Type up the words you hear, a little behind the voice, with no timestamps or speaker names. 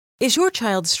Is your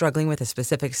child struggling with a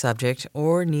specific subject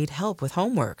or need help with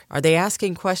homework? Are they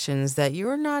asking questions that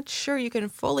you're not sure you can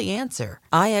fully answer?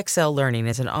 IXL Learning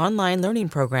is an online learning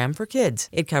program for kids.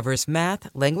 It covers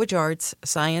math, language arts,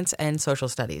 science, and social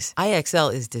studies.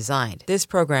 IXL is designed. This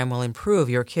program will improve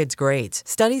your kids' grades.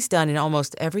 Studies done in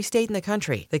almost every state in the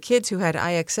country. The kids who had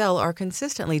IXL are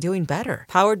consistently doing better.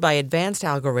 Powered by advanced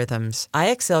algorithms,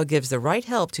 IXL gives the right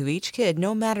help to each kid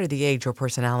no matter the age or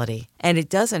personality. And it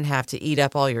doesn't have to eat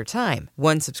up all your time.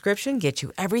 One subscription gets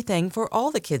you everything for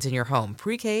all the kids in your home,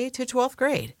 pre-K to 12th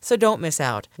grade. So don't miss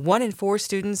out. 1 in 4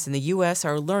 students in the U.S.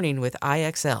 are learning with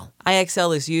IXL.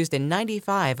 IXL is used in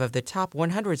 95 of the top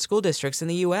 100 school districts in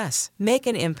the U.S. Make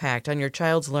an impact on your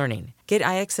child's learning. Get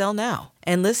IXL now.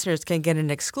 And listeners can get an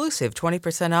exclusive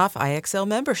 20% off IXL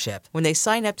membership when they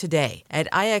sign up today at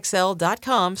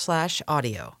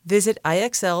IXL.com/audio. Visit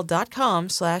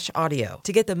IXL.com/audio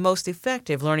to get the most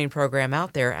effective learning program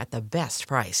out there at the best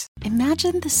price.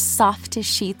 Imagine the softest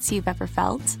sheets you've ever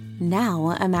felt.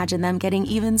 Now imagine them getting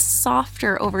even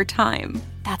softer over time.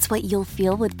 That's what you'll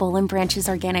feel with Boll & Branch's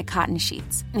organic cotton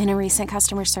sheets. In a recent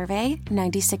customer survey,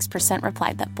 96%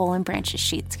 replied that Boll & Branch's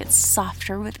sheets get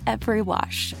softer with every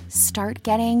wash. Start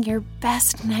getting your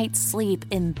best night's sleep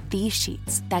in these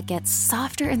sheets that get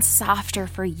softer and softer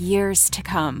for years to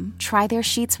come. Try their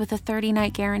sheets with a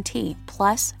 30-night guarantee,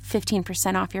 plus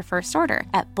 15% off your first order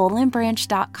at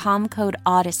bollandbranch.com code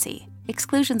Odyssey.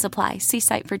 Exclusions apply. See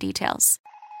site for details.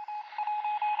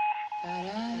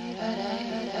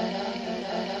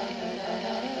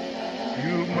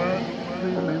 You must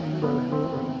remember,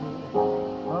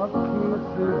 a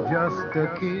kiss is just a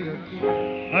kiss,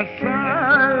 a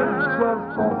sigh is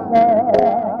just a sigh.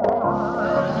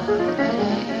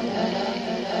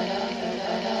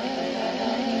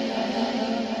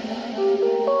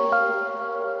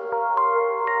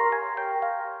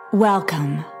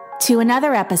 Welcome to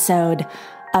another episode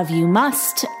of You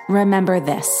Must Remember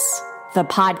This, the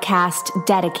podcast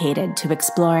dedicated to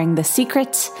exploring the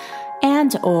secret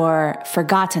and or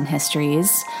forgotten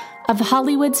histories of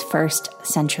Hollywood's first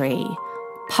century,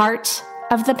 part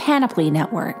of the Panoply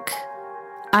Network.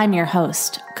 I'm your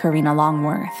host, Karina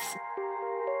Longworth.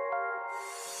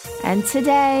 And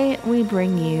today we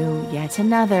bring you yet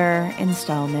another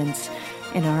installment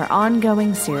in our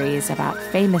ongoing series about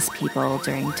famous people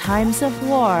during times of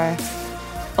war,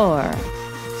 or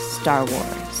Star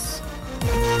Wars.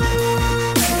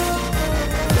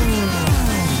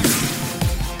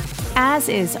 As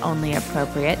is only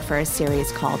appropriate for a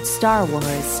series called Star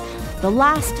Wars, the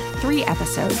last 3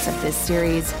 episodes of this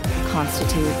series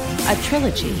constitute a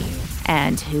trilogy.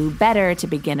 And who better to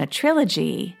begin a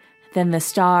trilogy than the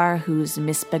star whose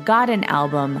misbegotten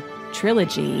album,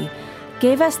 Trilogy,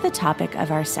 gave us the topic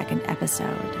of our second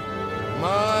episode.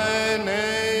 My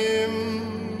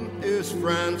name is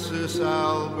Francis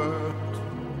Albert.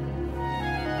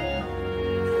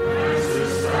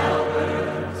 Francis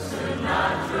Albert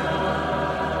Sinatra.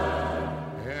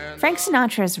 Frank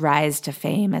Sinatra's rise to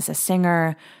fame as a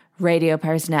singer, radio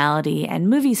personality, and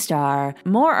movie star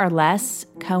more or less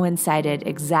coincided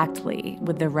exactly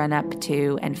with the run-up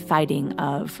to and fighting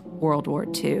of World War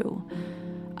II.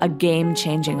 A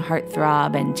game-changing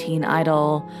heartthrob and teen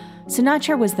idol,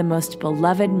 Sinatra was the most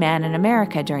beloved man in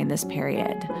America during this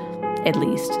period, at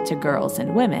least to girls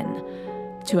and women.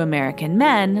 To American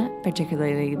men,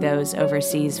 particularly those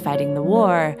overseas fighting the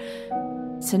war,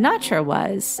 Sinatra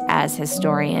was, as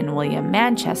historian William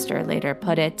Manchester later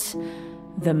put it,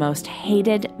 the most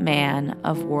hated man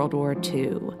of World War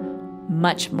II,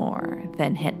 much more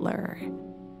than Hitler.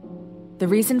 The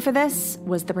reason for this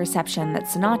was the perception that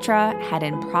Sinatra had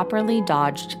improperly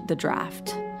dodged the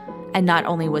draft. And not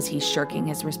only was he shirking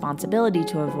his responsibility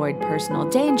to avoid personal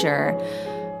danger,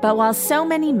 but while so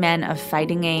many men of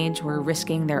fighting age were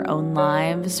risking their own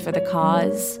lives for the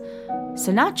cause,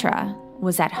 Sinatra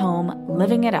was at home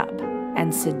living it up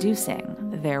and seducing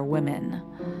their women.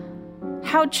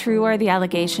 How true are the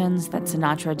allegations that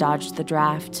Sinatra dodged the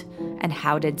draft, and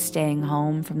how did staying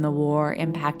home from the war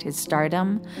impact his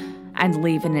stardom and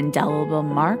leave an indelible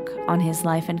mark on his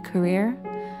life and career?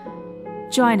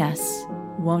 Join us,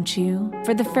 won't you,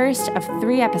 for the first of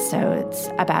 3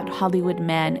 episodes about Hollywood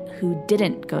men who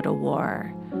didn't go to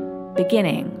war,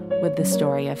 beginning with the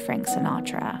story of Frank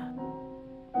Sinatra.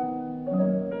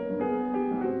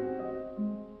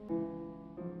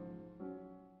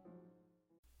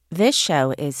 This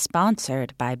show is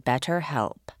sponsored by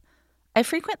BetterHelp. I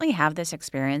frequently have this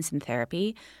experience in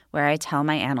therapy where I tell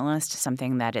my analyst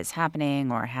something that is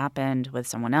happening or happened with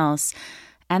someone else,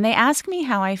 and they ask me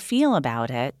how I feel about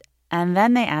it, and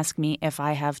then they ask me if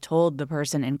I have told the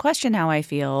person in question how I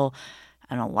feel,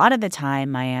 and a lot of the time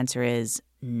my answer is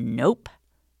Nope.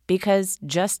 Because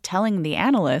just telling the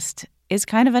analyst is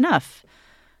kind of enough.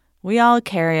 We all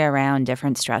carry around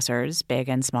different stressors, big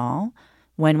and small.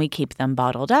 When we keep them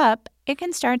bottled up, it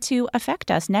can start to affect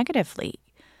us negatively.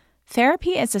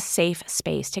 Therapy is a safe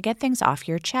space to get things off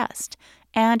your chest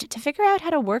and to figure out how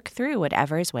to work through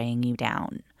whatever is weighing you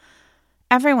down.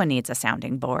 Everyone needs a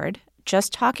sounding board.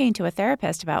 Just talking to a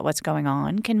therapist about what's going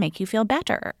on can make you feel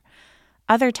better.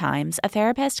 Other times, a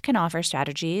therapist can offer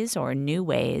strategies or new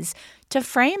ways to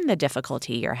frame the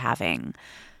difficulty you're having.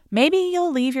 Maybe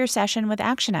you'll leave your session with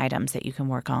action items that you can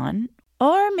work on,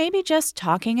 or maybe just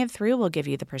talking it through will give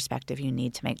you the perspective you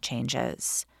need to make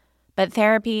changes. But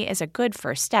therapy is a good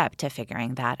first step to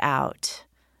figuring that out.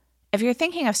 If you're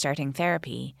thinking of starting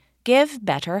therapy, give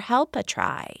BetterHelp a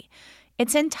try.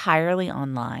 It's entirely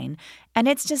online, and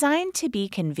it's designed to be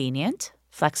convenient,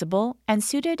 flexible, and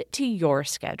suited to your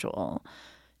schedule.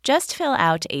 Just fill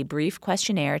out a brief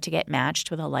questionnaire to get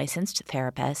matched with a licensed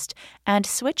therapist and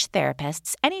switch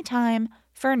therapists anytime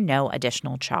for no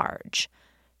additional charge.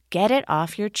 Get it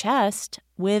off your chest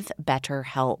with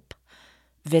BetterHelp.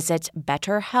 Visit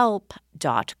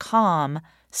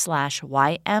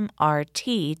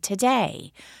betterhelp.com/YMRT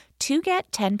today to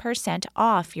get 10%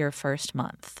 off your first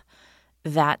month.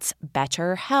 That's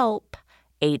BetterHelp,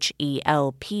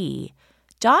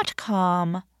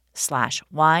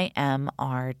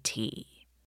 HELP.com/YMRT.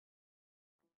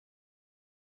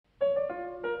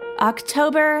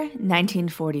 October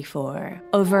 1944.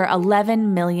 Over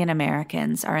 11 million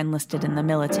Americans are enlisted in the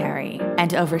military,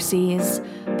 and overseas,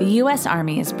 the U.S.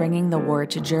 Army is bringing the war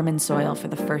to German soil for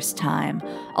the first time,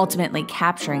 ultimately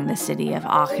capturing the city of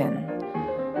Aachen.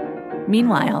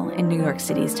 Meanwhile, in New York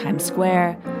City's Times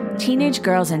Square, teenage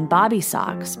girls in bobby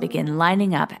socks begin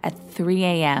lining up at 3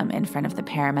 a.m. in front of the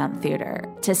Paramount Theater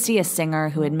to see a singer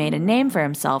who had made a name for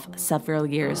himself several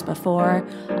years before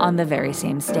on the very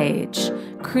same stage,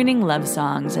 crooning love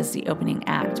songs as the opening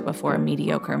act before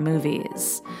mediocre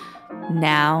movies.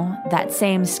 Now, that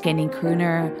same skinny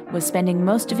crooner was spending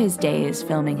most of his days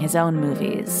filming his own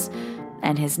movies,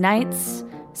 and his nights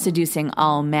seducing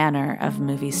all manner of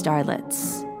movie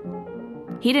starlets.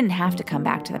 He didn't have to come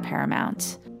back to the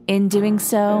Paramount. In doing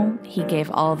so, he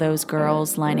gave all those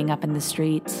girls lining up in the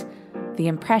street the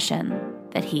impression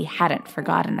that he hadn't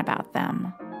forgotten about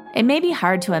them. It may be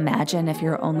hard to imagine if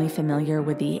you're only familiar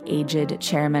with the aged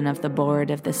chairman of the board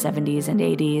of the 70s and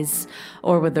 80s,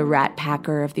 or with the rat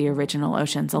packer of the original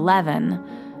Ocean's 11.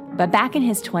 But back in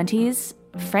his 20s,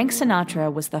 Frank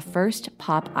Sinatra was the first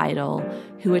pop idol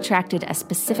who attracted a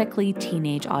specifically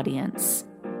teenage audience.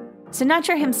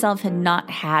 Sinatra himself had not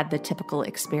had the typical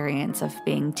experience of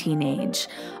being teenage,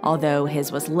 although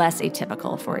his was less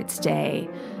atypical for its day.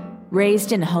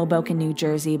 Raised in Hoboken, New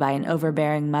Jersey by an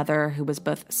overbearing mother who was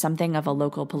both something of a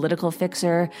local political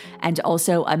fixer and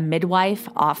also a midwife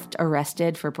oft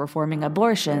arrested for performing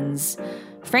abortions,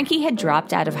 Frankie had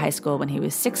dropped out of high school when he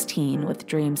was 16 with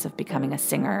dreams of becoming a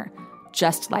singer,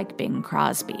 just like Bing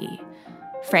Crosby.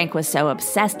 Frank was so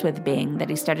obsessed with Bing that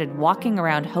he started walking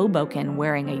around Hoboken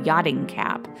wearing a yachting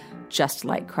cap, just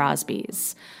like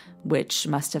Crosby's, which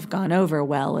must have gone over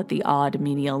well at the odd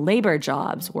menial labor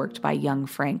jobs worked by young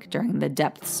Frank during the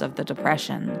depths of the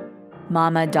Depression.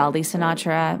 Mama Dolly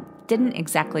Sinatra didn't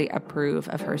exactly approve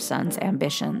of her son's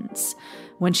ambitions.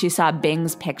 When she saw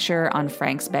Bing's picture on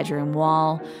Frank's bedroom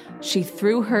wall, she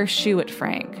threw her shoe at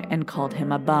Frank and called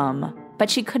him a bum. But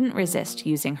she couldn't resist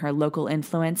using her local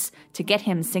influence to get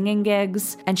him singing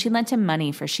gigs, and she lent him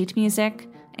money for sheet music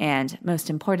and, most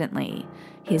importantly,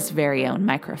 his very own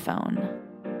microphone.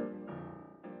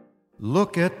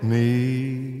 Look at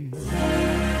me.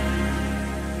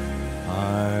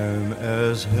 I'm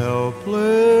as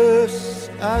helpless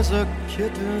as a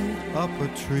kitten up a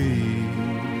tree.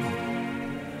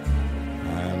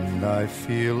 I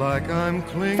feel like I'm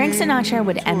clinging. Frank Sinatra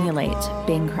would emulate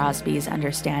Bing Crosby's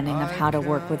understanding of how to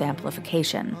work with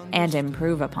amplification and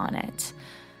improve upon it.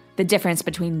 The difference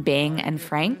between Bing and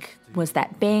Frank was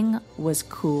that Bing was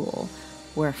cool,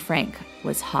 where Frank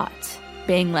was hot.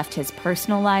 Bing left his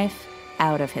personal life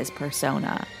out of his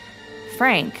persona.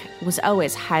 Frank was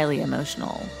always highly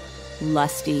emotional,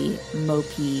 lusty,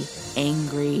 mopey,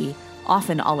 angry,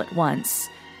 often all at once.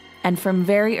 And from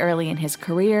very early in his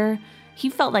career, he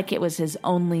felt like it was his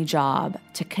only job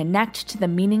to connect to the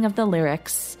meaning of the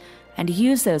lyrics and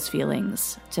use those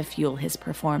feelings to fuel his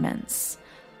performance.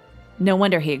 No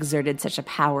wonder he exerted such a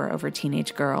power over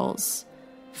teenage girls.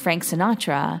 Frank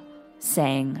Sinatra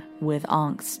sang with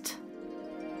angst.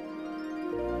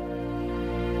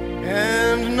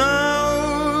 And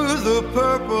now the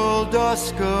purple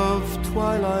dusk of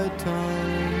twilight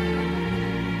time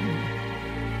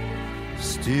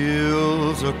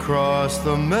steals across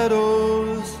the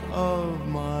meadows of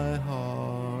my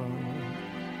heart.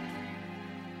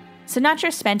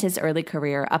 Sinatra spent his early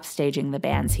career upstaging the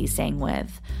bands he sang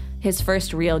with. His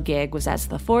first real gig was as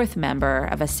the fourth member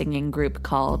of a singing group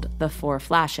called the Four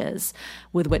Flashes,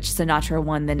 with which Sinatra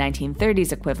won the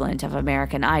 1930s equivalent of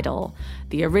American Idol,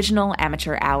 the original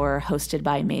amateur hour hosted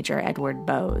by Major Edward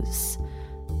Bowes.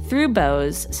 Through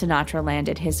Bowes, Sinatra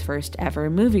landed his first ever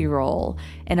movie role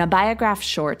in a biograph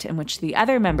short in which the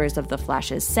other members of the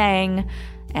Flashes sang,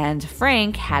 and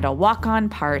Frank had a walk-on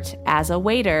part as a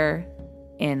waiter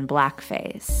in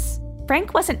blackface.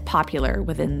 Frank wasn't popular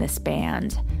within this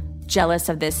band. Jealous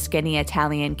of this skinny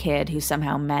Italian kid who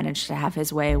somehow managed to have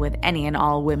his way with any and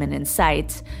all women in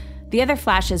sight, the other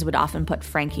Flashes would often put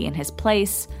Frankie in his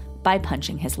place by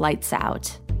punching his lights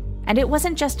out. And it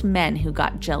wasn't just men who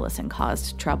got jealous and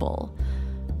caused trouble.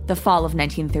 The fall of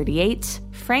 1938,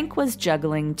 Frank was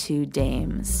juggling two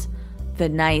dames. The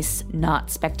nice,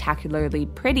 not spectacularly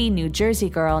pretty New Jersey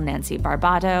girl Nancy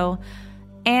Barbato,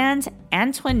 and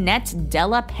Antoinette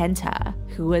Della Penta,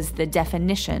 who was the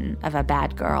definition of a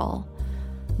bad girl.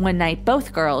 One night,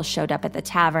 both girls showed up at the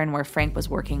tavern where Frank was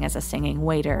working as a singing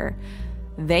waiter.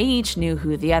 They each knew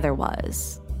who the other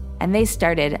was, and they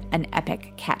started an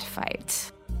epic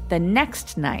catfight. The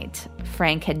next night,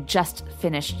 Frank had just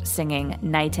finished singing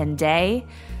Night and Day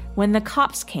when the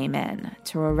cops came in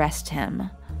to arrest him.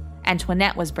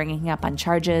 Antoinette was bringing him up on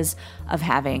charges of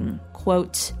having,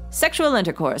 quote, sexual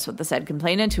intercourse with the said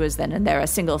complainant, who was then and there a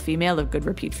single female of good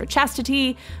repute for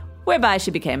chastity, whereby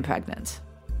she became pregnant.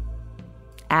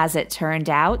 As it turned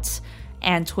out,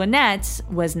 Antoinette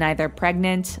was neither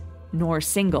pregnant nor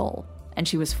single, and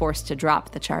she was forced to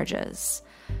drop the charges.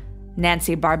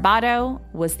 Nancy Barbato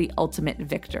was the ultimate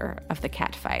victor of the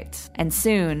catfight, and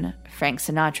soon Frank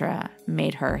Sinatra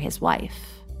made her his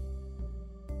wife.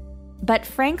 But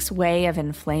Frank's way of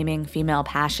inflaming female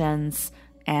passions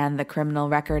and the criminal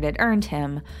record it earned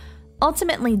him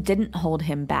ultimately didn't hold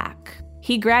him back.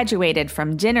 He graduated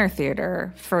from dinner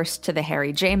theater, first to the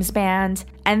Harry James Band,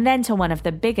 and then to one of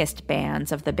the biggest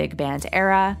bands of the big band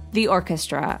era, the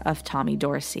orchestra of Tommy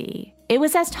Dorsey. It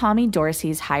was as Tommy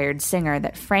Dorsey's hired singer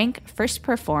that Frank first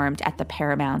performed at the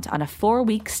Paramount on a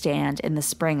 4-week stand in the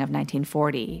spring of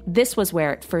 1940. This was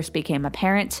where it first became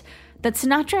apparent that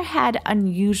Sinatra had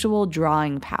unusual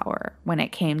drawing power when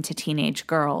it came to teenage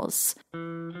girls.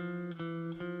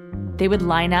 They would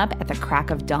line up at the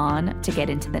crack of dawn to get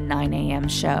into the 9 a.m.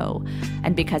 show,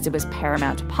 and because it was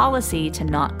Paramount policy to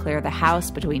not clear the house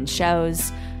between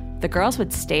shows, the girls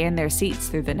would stay in their seats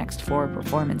through the next 4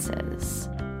 performances,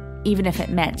 even if it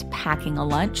meant packing a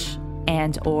lunch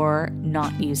and or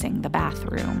not using the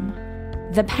bathroom.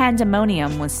 The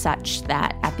pandemonium was such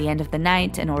that at the end of the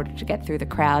night, in order to get through the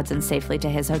crowds and safely to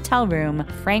his hotel room,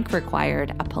 Frank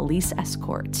required a police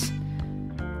escort.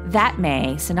 That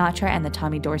May, Sinatra and the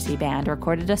Tommy Dorsey Band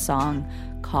recorded a song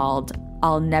called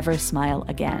I'll Never Smile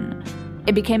Again.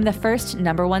 It became the first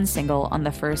 #1 single on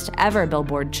the first ever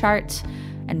Billboard chart,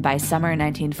 and by summer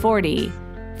 1940,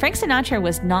 Frank Sinatra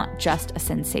was not just a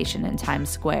sensation in Times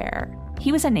Square.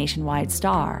 He was a nationwide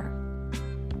star.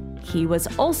 He was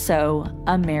also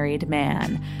a married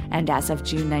man, and as of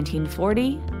June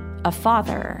 1940, a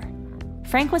father.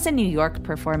 Frank was in New York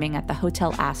performing at the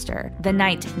Hotel Astor the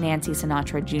night Nancy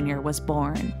Sinatra Jr. was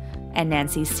born, and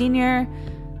Nancy Sr.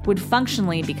 would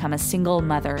functionally become a single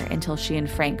mother until she and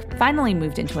Frank finally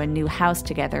moved into a new house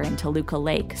together in Toluca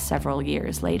Lake several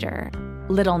years later.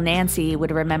 Little Nancy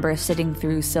would remember sitting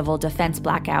through civil defense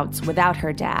blackouts without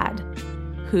her dad,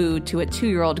 who, to a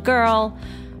 2-year-old girl,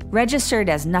 registered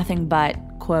as nothing but,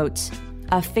 quote,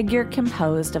 a figure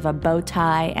composed of a bow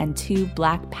tie and 2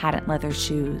 black patent leather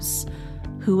shoes,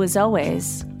 who was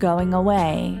always going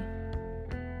away.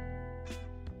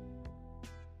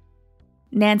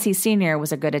 Nancy Sr.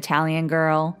 was a good Italian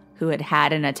girl who had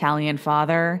had an Italian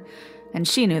father, and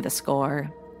she knew the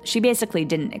score. She basically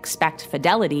didn't expect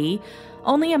fidelity,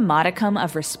 only a modicum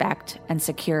of respect and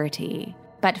security.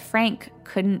 But Frank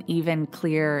couldn't even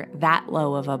clear that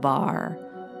low of a bar.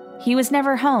 He was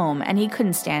never home, and he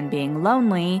couldn't stand being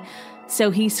lonely,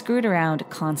 so he screwed around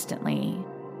constantly.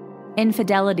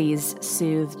 Infidelities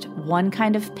soothed one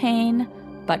kind of pain,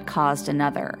 but caused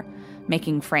another,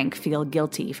 making Frank feel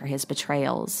guilty for his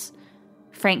betrayals.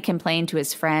 Frank complained to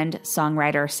his friend,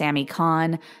 songwriter Sammy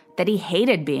Cahn, that he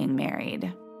hated being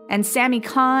married. And Sammy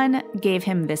Cahn gave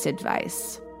him this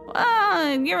advice.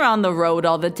 Well, you're on the road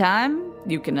all the time.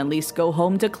 You can at least go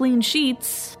home to clean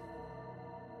sheets.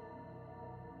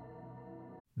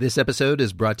 This episode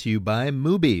is brought to you by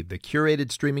Mubi, the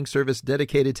curated streaming service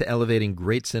dedicated to elevating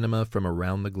great cinema from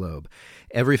around the globe.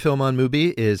 Every film on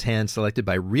Mubi is hand-selected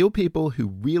by real people who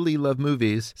really love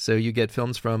movies, so you get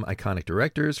films from iconic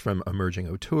directors, from emerging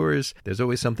auteurs. There's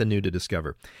always something new to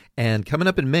discover. And coming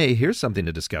up in May, here's something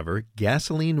to discover: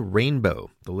 Gasoline Rainbow,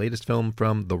 the latest film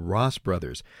from the Ross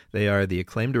brothers. They are the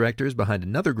acclaimed directors behind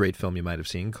another great film you might have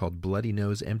seen called Bloody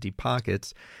Nose, Empty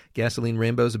Pockets. Gasoline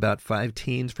Rainbow is about 5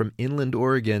 teens from inland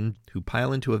Oregon who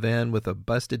pile into a van with a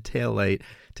busted taillight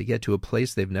to get to a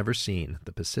place they've never seen,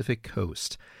 the Pacific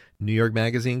Coast. New York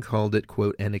Magazine called it,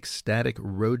 quote, an ecstatic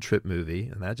road trip movie,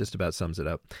 and that just about sums it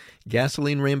up.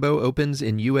 Gasoline Rainbow opens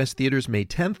in U.S. theaters May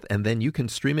 10th, and then you can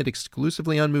stream it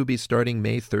exclusively on Mubi starting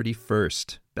May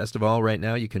 31st. Best of all, right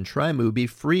now you can try Mubi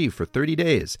free for 30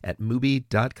 days at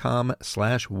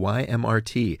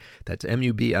Mubi.com/YMRT. That's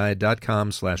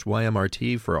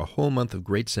MUBI.com/YMRT for a whole month of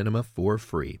great cinema for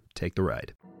free. Take the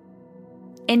ride.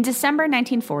 In December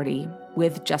 1940,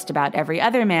 with just about every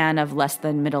other man of less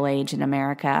than middle age in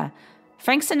America,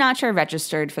 Frank Sinatra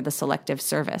registered for the Selective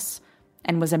Service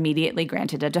and was immediately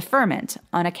granted a deferment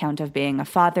on account of being a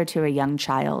father to a young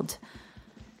child.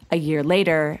 A year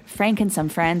later, Frank and some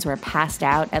friends were passed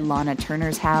out at Lana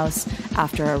Turner's house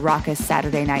after a raucous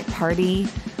Saturday night party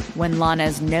when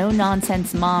Lana's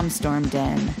no-nonsense mom stormed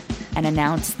in and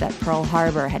announced that Pearl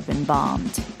Harbor had been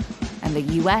bombed, and the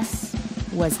U.S.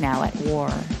 was now at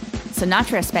war.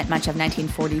 Sinatra spent much of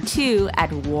 1942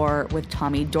 at war with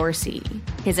Tommy Dorsey.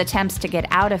 His attempts to get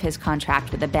out of his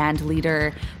contract with the band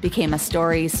leader became a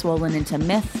story swollen into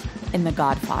myth in The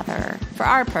Godfather. For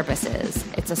our purposes,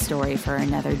 it's a story for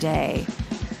another day.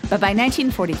 But by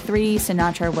 1943,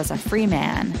 Sinatra was a free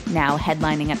man, now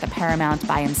headlining at the Paramount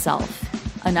by himself,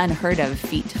 an unheard-of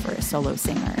feat for a solo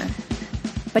singer.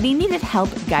 But he needed help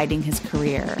guiding his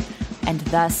career, and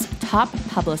thus top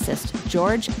publicist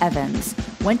George Evans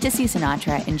went to see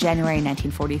Sinatra in January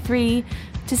 1943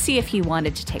 to see if he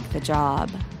wanted to take the job.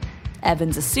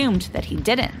 Evans assumed that he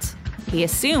didn't. He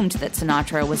assumed that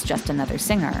Sinatra was just another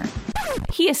singer.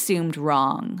 He assumed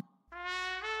wrong.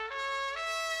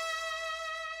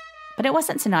 But it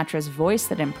wasn't Sinatra's voice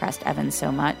that impressed Evans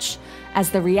so much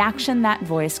as the reaction that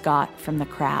voice got from the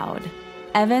crowd.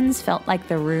 Evans felt like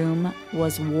the room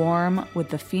was warm with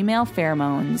the female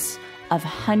pheromones of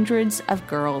hundreds of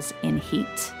girls in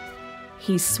heat.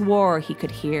 He swore he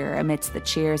could hear, amidst the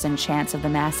cheers and chants of the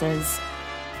masses,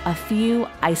 a few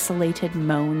isolated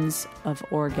moans of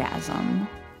orgasm.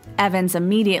 Evans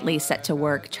immediately set to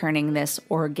work turning this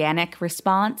organic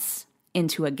response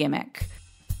into a gimmick.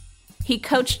 He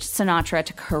coached Sinatra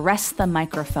to caress the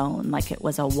microphone like it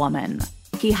was a woman.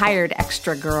 He hired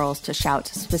extra girls to shout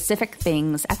specific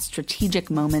things at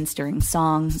strategic moments during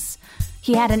songs.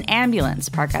 He had an ambulance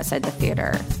park outside the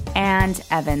theater, and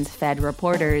Evans fed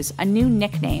reporters a new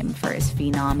nickname for his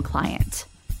phenom client,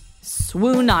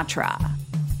 Swoonatra.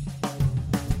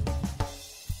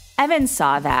 Evans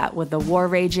saw that, with the war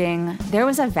raging, there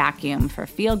was a vacuum for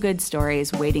feel-good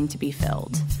stories waiting to be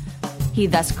filled. He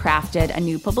thus crafted a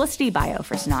new publicity bio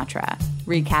for Sinatra,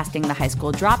 recasting the high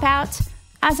school dropout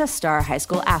as a star high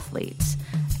school athlete,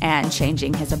 and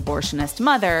changing his abortionist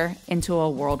mother into a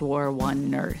World War I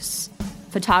nurse.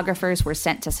 Photographers were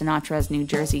sent to Sinatra's New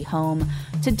Jersey home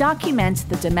to document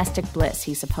the domestic bliss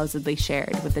he supposedly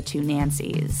shared with the two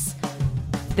Nancys.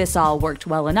 This all worked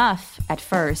well enough at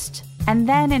first, and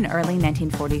then in early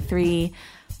 1943,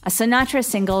 a Sinatra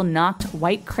single knocked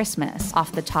White Christmas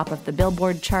off the top of the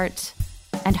Billboard chart,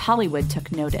 and Hollywood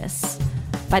took notice.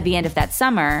 By the end of that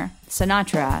summer,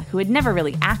 Sinatra, who had never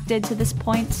really acted to this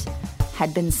point,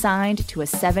 had been signed to a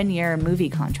 7-year movie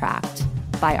contract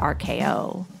by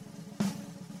RKO.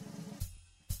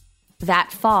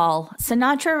 That fall,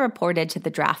 Sinatra reported to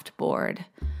the draft board.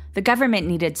 The government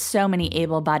needed so many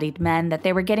able-bodied men that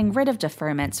they were getting rid of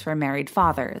deferments for married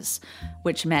fathers,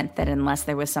 which meant that unless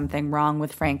there was something wrong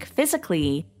with Frank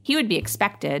physically, he would be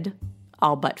expected,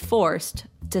 all but forced,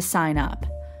 to sign up.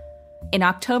 In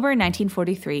October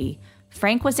 1943,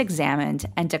 Frank was examined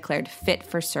and declared fit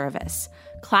for service,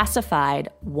 classified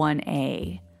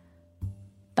 1A.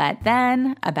 But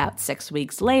then, about 6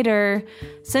 weeks later,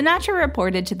 Sinatra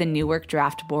reported to the Newark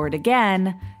Draft Board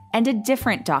again, and a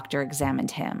different doctor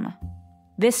examined him.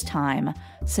 This time,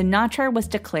 Sinatra was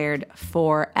declared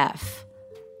 4F,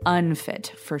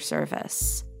 unfit for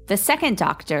service. The second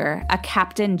doctor, a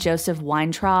Captain Joseph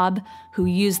Weintraub, who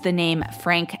used the name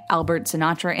Frank Albert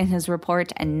Sinatra in his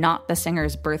report and not the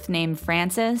singer's birth name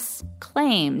Francis,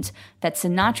 claimed that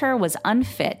Sinatra was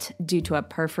unfit due to a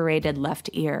perforated left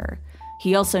ear.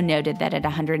 He also noted that at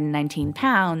 119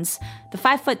 pounds, the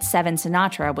 5'7"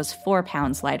 Sinatra was 4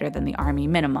 pounds lighter than the Army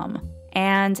minimum,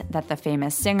 and that the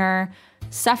famous singer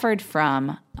suffered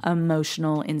from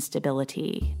emotional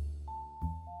instability.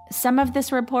 Some of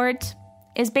this report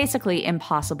is basically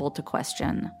impossible to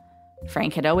question.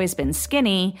 Frank had always been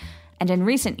skinny, and in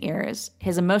recent years,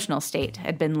 his emotional state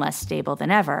had been less stable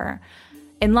than ever.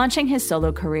 In launching his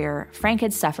solo career, Frank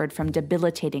had suffered from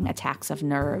debilitating attacks of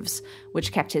nerves,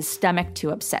 which kept his stomach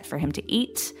too upset for him to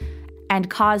eat and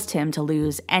caused him to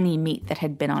lose any meat that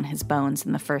had been on his bones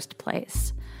in the first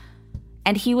place.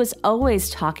 And he was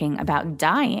always talking about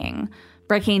dying,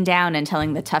 breaking down and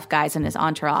telling the tough guys in his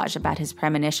entourage about his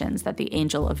premonitions that the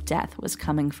angel of death was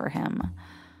coming for him.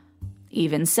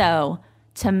 Even so,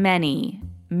 to many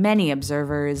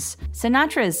observers,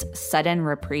 Sinatra's sudden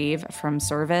reprieve from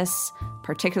service,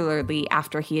 particularly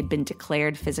after he had been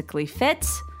declared physically fit,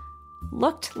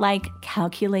 looked like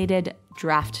calculated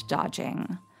draft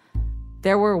dodging.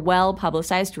 There were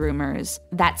well-publicized rumors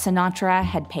that Sinatra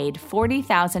had paid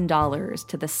 $40,000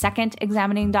 to the second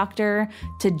examining doctor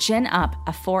to gin up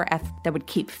a 4F that would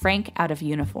keep Frank out of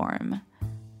uniform.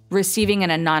 Receiving an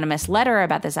anonymous letter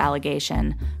about this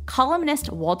allegation,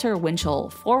 columnist Walter Winchell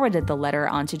forwarded the letter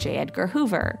on to J. Edgar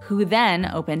Hoover, who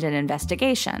then opened an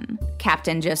investigation.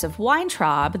 Captain Joseph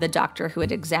Weintraub, the doctor who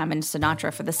had examined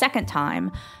Sinatra for the second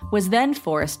time, was then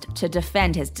forced to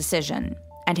defend his decision,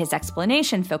 and his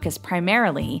explanation focused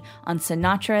primarily on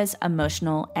Sinatra's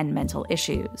emotional and mental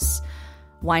issues.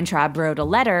 Weintraub wrote a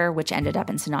letter, which ended up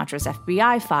in Sinatra's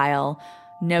FBI file,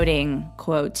 noting,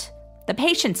 quote, "The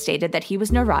patient stated that he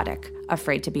was neurotic,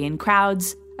 afraid to be in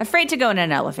crowds, afraid to go in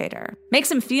an elevator.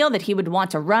 Makes him feel that he would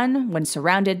want to run when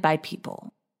surrounded by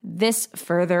people." This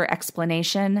further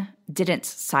explanation didn't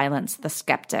silence the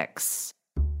skeptics.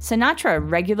 Sinatra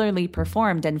regularly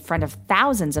performed in front of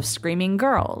thousands of screaming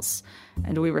girls,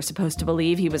 and we were supposed to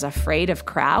believe he was afraid of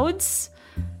crowds?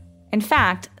 In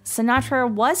fact,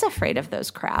 Sinatra was afraid of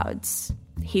those crowds.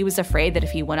 He was afraid that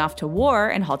if he went off to war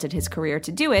and halted his career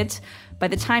to do it, by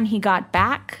the time he got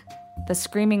back, the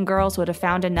screaming girls would have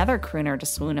found another crooner to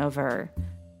swoon over.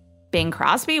 Bing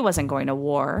Crosby wasn't going to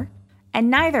war, and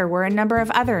neither were a number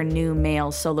of other new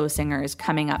male solo singers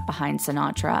coming up behind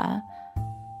Sinatra.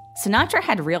 Sinatra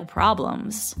had real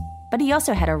problems, but he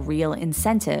also had a real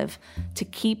incentive to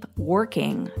keep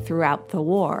working throughout the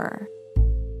war.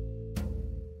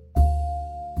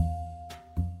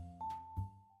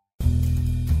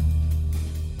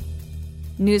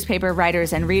 Newspaper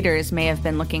writers and readers may have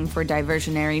been looking for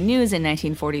diversionary news in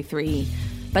 1943,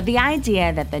 but the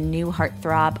idea that the new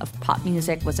heartthrob of pop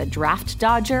music was a draft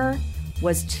dodger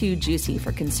was too juicy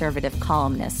for conservative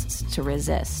columnists to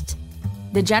resist.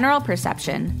 The general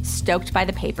perception, stoked by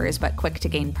the papers but quick to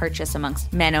gain purchase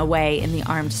amongst men away in the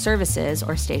armed services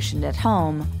or stationed at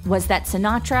home, was that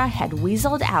Sinatra had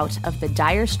weaseled out of the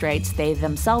dire straits they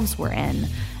themselves were in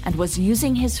and was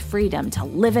using his freedom to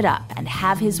live it up and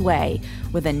have his way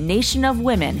with a nation of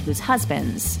women whose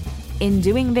husbands, in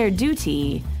doing their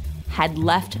duty, had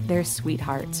left their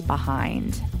sweethearts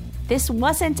behind. This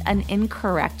wasn't an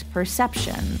incorrect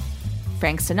perception.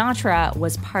 Frank Sinatra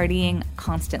was partying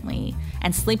constantly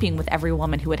and sleeping with every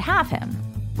woman who would have him,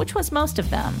 which was most of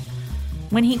them.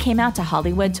 When he came out to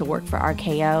Hollywood to work for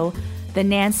RKO, the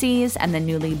Nancys and the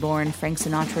newly born Frank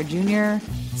Sinatra Jr.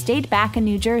 stayed back in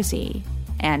New Jersey,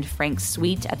 and Frank's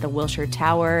suite at the Wilshire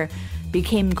Tower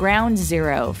became ground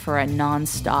zero for a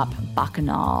non-stop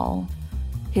bacchanal.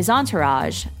 His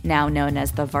entourage, now known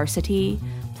as the Varsity,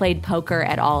 played poker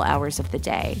at all hours of the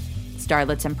day.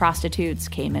 Starlets and prostitutes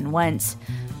came and went,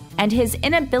 and his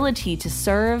inability to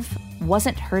serve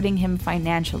wasn't hurting him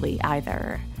financially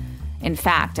either. In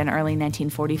fact, in early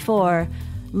 1944,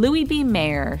 Louis B.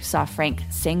 Mayer saw Frank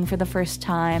sing for the first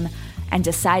time and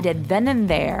decided then and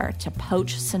there to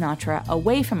poach Sinatra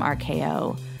away from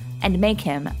RKO and make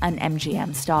him an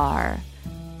MGM star.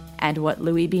 And what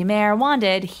Louis B. Mayer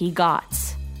wanted, he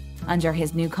got. Under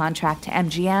his new contract to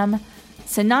MGM,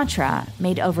 Sinatra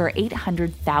made over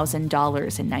 $800,000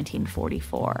 in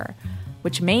 1944,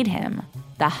 which made him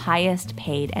the highest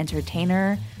paid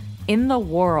entertainer in the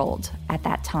world at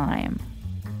that time.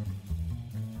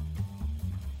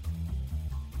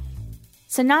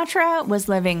 Sinatra was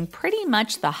living pretty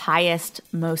much the highest,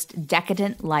 most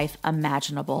decadent life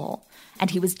imaginable, and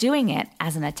he was doing it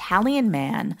as an Italian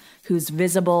man whose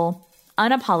visible,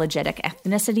 unapologetic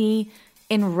ethnicity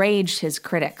enraged his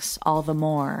critics all the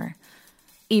more.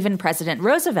 Even President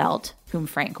Roosevelt, whom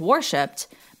Frank worshipped,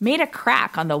 made a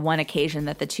crack on the one occasion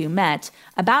that the two met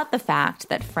about the fact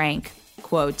that Frank,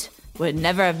 quote, would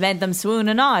never have made them swoon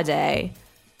in our day,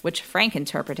 which Frank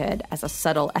interpreted as a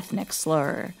subtle ethnic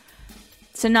slur.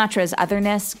 Sinatra's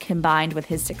otherness, combined with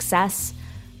his success,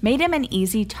 made him an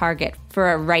easy target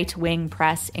for a right-wing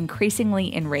press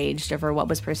increasingly enraged over what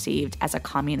was perceived as a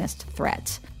communist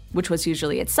threat, which was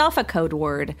usually itself a code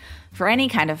word for any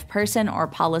kind of person or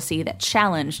policy that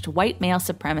challenged white male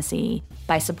supremacy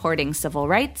by supporting civil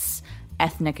rights,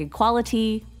 ethnic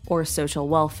equality, or social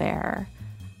welfare.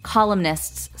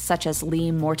 Columnists such as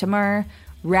Lee Mortimer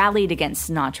rallied against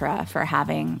Sinatra for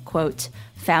having, quote,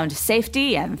 found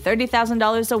safety and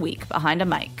 $30,000 a week behind a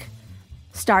mic.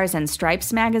 Stars and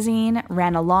Stripes magazine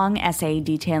ran a long essay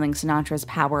detailing Sinatra's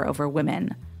power over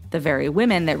women, the very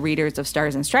women that readers of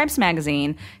Stars and Stripes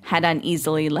magazine had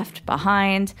uneasily left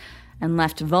behind and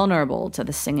left vulnerable to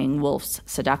the singing wolf's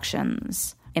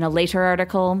seductions. In a later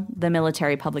article, the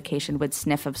military publication would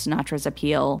sniff of Sinatra's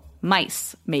appeal,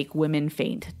 "Mice make women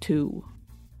faint too."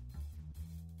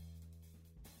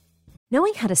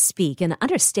 Knowing how to speak and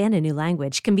understand a new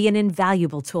language can be an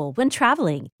invaluable tool when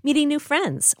traveling, meeting new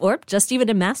friends, or just even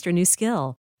to master a new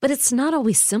skill. But it's not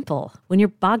always simple when you're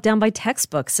bogged down by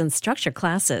textbooks and structured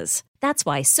classes. That's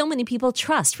why so many people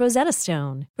trust Rosetta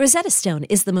Stone. Rosetta Stone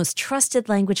is the most trusted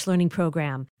language learning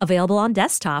program, available on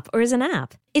desktop or as an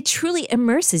app. It truly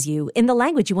immerses you in the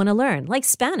language you want to learn, like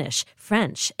Spanish,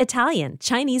 French, Italian,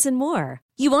 Chinese, and more.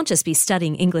 You won't just be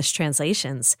studying English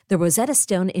translations. The Rosetta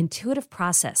Stone intuitive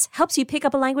process helps you pick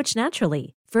up a language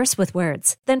naturally, first with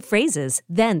words, then phrases,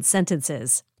 then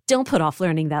sentences. Don't put off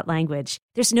learning that language.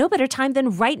 There's no better time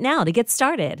than right now to get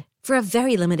started. For a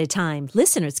very limited time,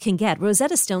 listeners can get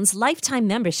Rosetta Stone's lifetime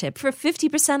membership for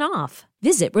 50% off.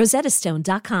 Visit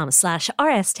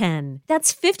rosettastone.com/rs10.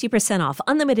 That's 50% off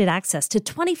unlimited access to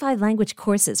 25 language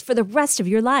courses for the rest of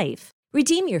your life.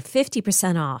 Redeem your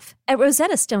 50% off at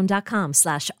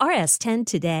rosettastone.com/rs10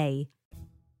 today.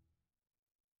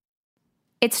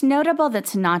 It's notable that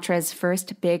Sinatra's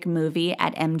first big movie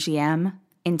at MGM,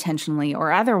 intentionally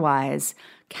or otherwise,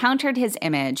 countered his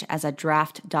image as a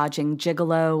draft-dodging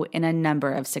gigolo in a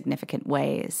number of significant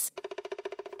ways.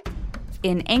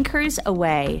 In Anchors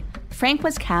Aweigh, Frank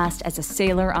was cast as a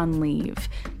sailor on leave.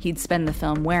 He'd spend the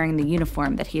film wearing the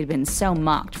uniform that he had been so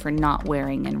mocked for not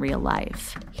wearing in real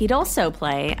life. He'd also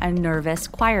play a nervous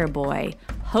choir boy,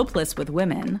 hopeless with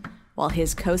women, while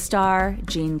his co-star,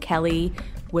 Gene Kelly,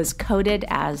 was coded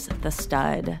as the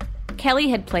stud. Kelly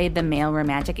had played the male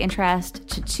romantic interest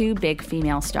to two big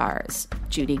female stars,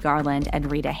 Judy Garland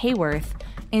and Rita Hayworth,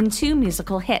 in two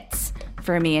musical hits,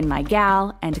 For Me and My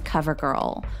Gal and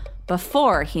CoverGirl,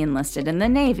 before he enlisted in the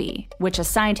Navy, which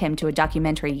assigned him to a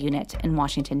documentary unit in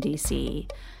Washington, D.C.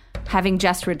 Having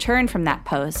just returned from that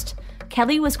post,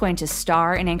 Kelly was going to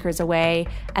star in Anchors Aweigh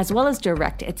as well as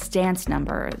direct its dance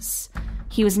numbers.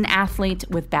 He was an athlete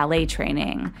with ballet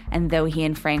training, and though he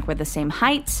and Frank were the same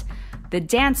height, the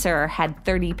dancer had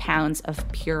 30 pounds of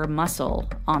pure muscle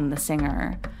on the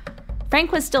singer.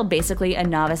 Frank was still basically a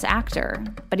novice actor,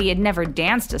 but he had never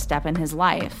danced a step in his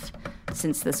life.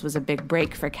 Since this was a big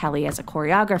break for Kelly as a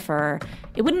choreographer,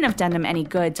 it wouldn't have done him any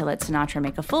good to let Sinatra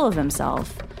make a fool of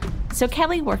himself. So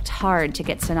Kelly worked hard to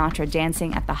get Sinatra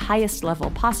dancing at the highest level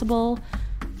possible,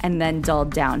 and then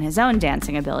dulled down his own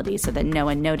dancing ability so that no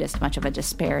one noticed much of a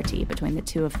disparity between the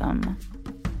two of them.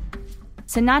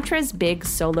 Sinatra's big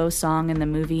solo song in the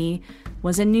movie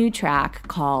was a new track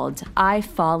called I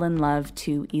Fall in Love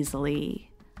Too Easily.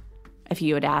 If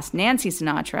you had asked Nancy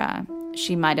Sinatra,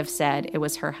 she might have said it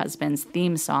was her husband's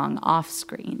theme song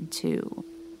off-screen, too.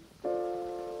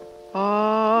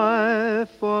 I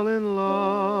fall in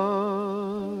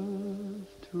love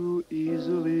too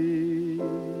easily.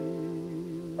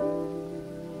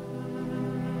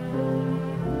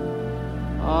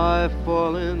 I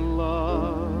fall in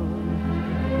love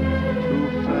too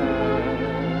fast.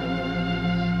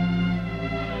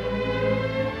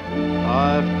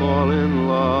 I fall in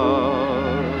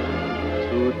love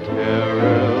too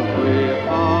terribly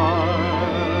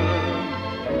hard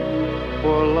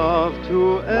for love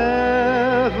to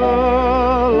ever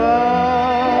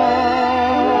last.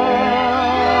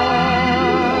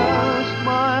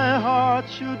 My heart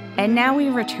should be. And now we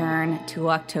return to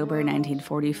October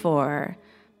 1944.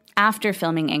 After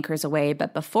filming Anchors Aweigh,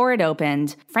 but before it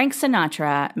opened, Frank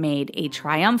Sinatra made a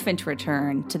triumphant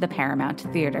return to the Paramount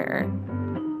Theater.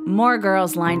 More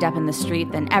girls lined up in the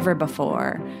street than ever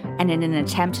before, and in an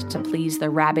attempt to please the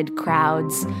rabid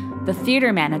crowds, the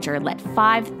theater manager let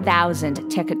 5,000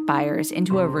 ticket buyers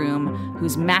into a room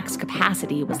whose max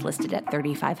capacity was listed at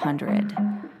 3,500.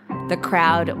 The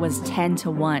crowd was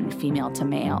 10-1 female to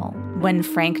male. When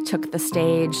Frank took the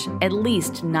stage, at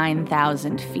least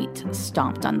 9,000 feet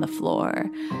stomped on the floor.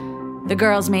 The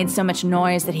girls made so much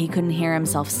noise that he couldn't hear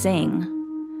himself sing.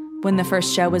 When the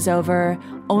first show was over,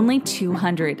 only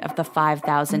 200 of the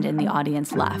 5,000 in the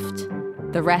audience left.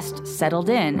 The rest settled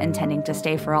in, intending to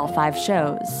stay for all 5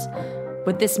 shows.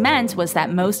 What this meant was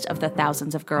that most of the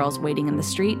thousands of girls waiting in the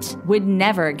street would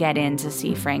never get in to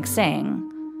see Frank sing.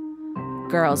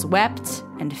 Girls wept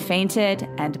and fainted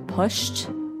and pushed,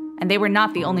 and they were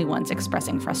not the only ones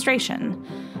expressing frustration.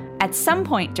 At some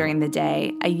point during the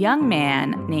day, a young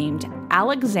man named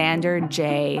Alexander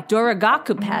J.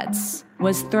 Dorogakupets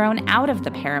was thrown out of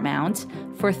the Paramount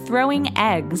for throwing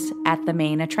eggs at the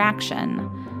main attraction.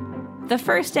 The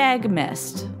first egg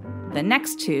missed. The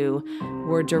next 2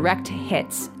 were direct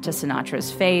hits to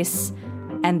Sinatra's face,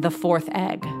 and the 4th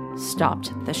egg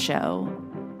stopped the show.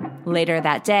 Later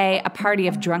that day, a party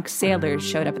of drunk sailors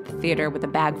showed up at the theater with a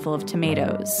bag full of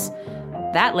tomatoes.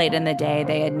 That late in the day,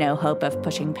 they had no hope of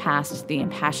pushing past the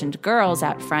impassioned girls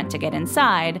out front to get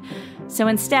inside, so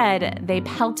instead, they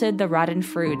pelted the rotten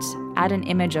fruit at an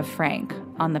image of Frank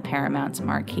on the Paramount's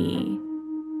marquee.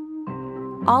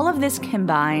 All of this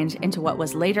combined into what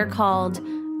was later called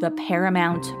the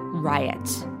Paramount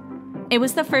Riot. It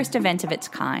was the first event of its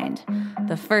kind,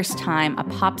 the first time a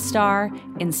pop star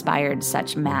inspired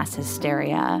such mass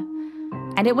hysteria.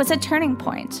 And it was a turning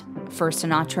point for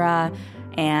Sinatra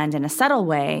and, in a subtle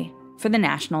way, for the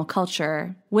national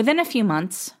culture. Within a few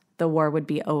months, the war would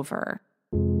be over.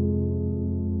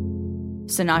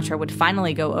 Sinatra would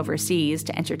finally go overseas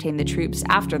to entertain the troops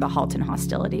after the halt in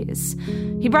hostilities.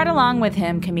 He brought along with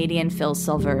him comedian Phil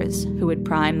Silvers, who would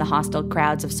prime the hostile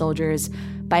crowds of soldiers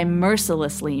by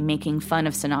mercilessly making fun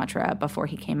of Sinatra before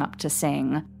he came up to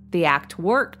sing. The act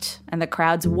worked, and the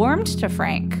crowds warmed to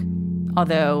Frank.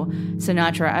 Although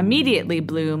Sinatra immediately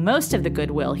blew most of the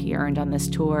goodwill he earned on this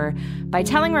tour by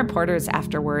telling reporters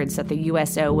afterwards that the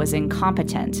USO was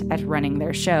incompetent at running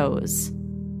their shows.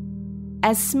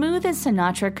 As smooth as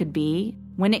Sinatra could be,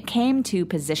 when it came to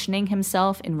positioning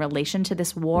himself in relation to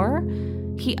this war,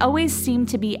 he always seemed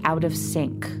to be out of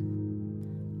sync.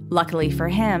 Luckily for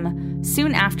him,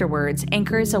 soon afterwards,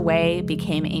 Anchors Away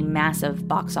became a massive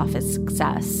box office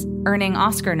success, earning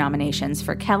Oscar nominations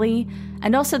for Kelly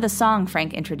and also the song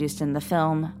Frank introduced in the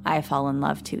film, I Fall in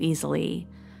Love Too Easily.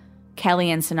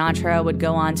 Kelly and Sinatra would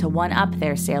go on to one-up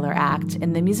their sailor act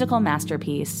in the musical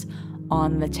masterpiece,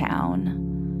 On the Town.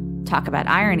 Talk about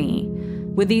irony.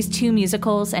 With these 2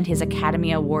 musicals and his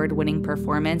Academy Award-winning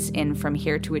performance in From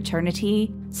Here to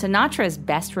Eternity, Sinatra's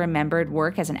best-remembered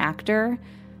work as an actor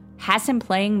has him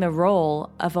playing the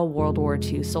role of a World War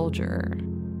II soldier.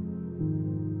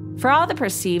 For all the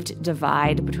perceived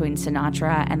divide between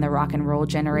Sinatra and the rock and roll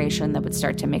generation that would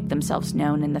start to make themselves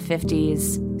known in the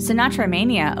 50s, Sinatra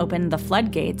mania opened the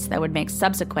floodgates that would make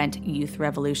subsequent youth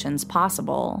revolutions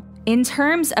possible. In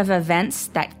terms of events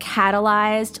that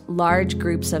catalyzed large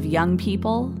groups of young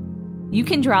people, you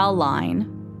can draw a line,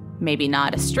 maybe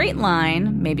not a straight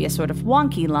line, maybe a sort of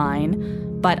wonky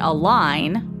line, but a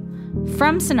line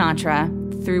from Sinatra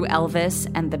through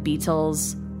Elvis and the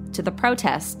Beatles to the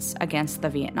protests against the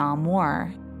Vietnam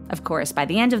War. Of course, by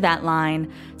the end of that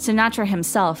line, Sinatra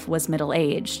himself was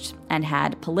middle-aged and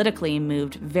had politically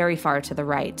moved very far to the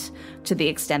right, to the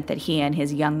extent that he and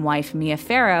his young wife, Mia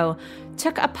Farrow,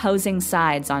 took opposing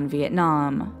sides on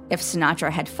Vietnam. If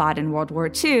Sinatra had fought in World War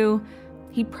II,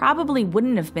 he probably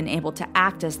wouldn't have been able to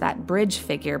act as that bridge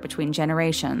figure between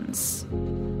generations.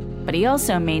 But he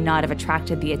also may not have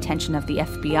attracted the attention of the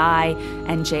FBI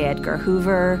and J. Edgar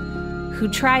Hoover, who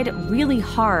tried really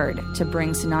hard to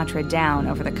bring Sinatra down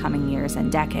over the coming years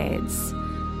and decades.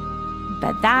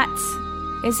 But that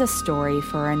is a story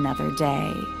for another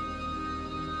day.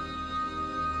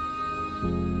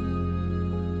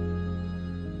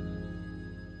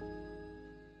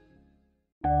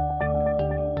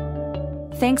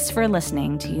 Thanks for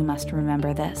listening to You Must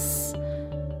Remember This.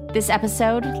 This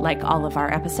episode, like all of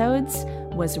our episodes,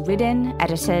 was written,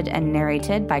 edited, and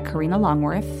narrated by Karina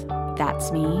Longworth.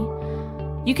 That's me.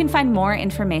 You can find more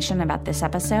information about this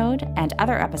episode and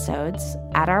other episodes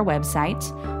at our website,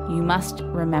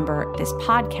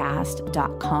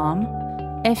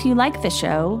 youmustrememberthispodcast.com. If you like the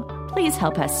show, please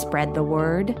help us spread the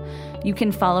word. You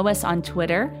can follow us on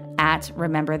Twitter at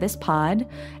RememberThisPod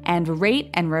and rate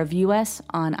and review us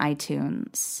on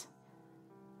iTunes.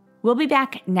 We'll be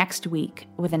back next week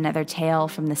with another tale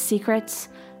from the secrets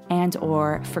and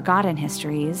or forgotten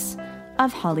histories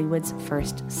of Hollywood's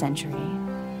first century.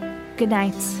 Good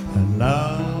night. And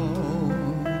now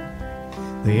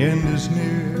the end is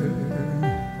near,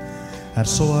 and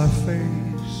so I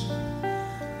face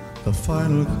the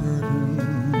final curtain.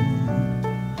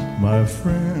 My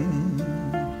friend,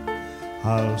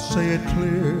 I'll say it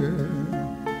clear,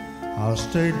 I'll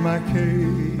state my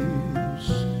case,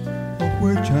 of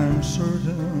which I'm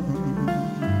certain.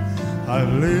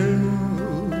 I've lived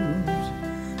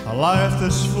a life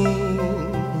that's full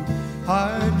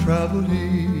traveled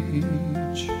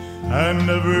each and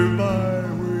every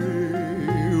byway,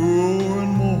 oh,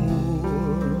 and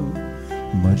more,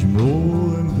 much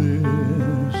more than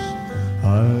this,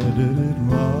 I did it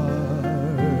my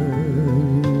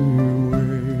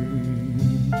way.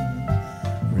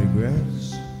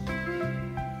 Regrets,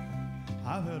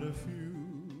 I've had a few.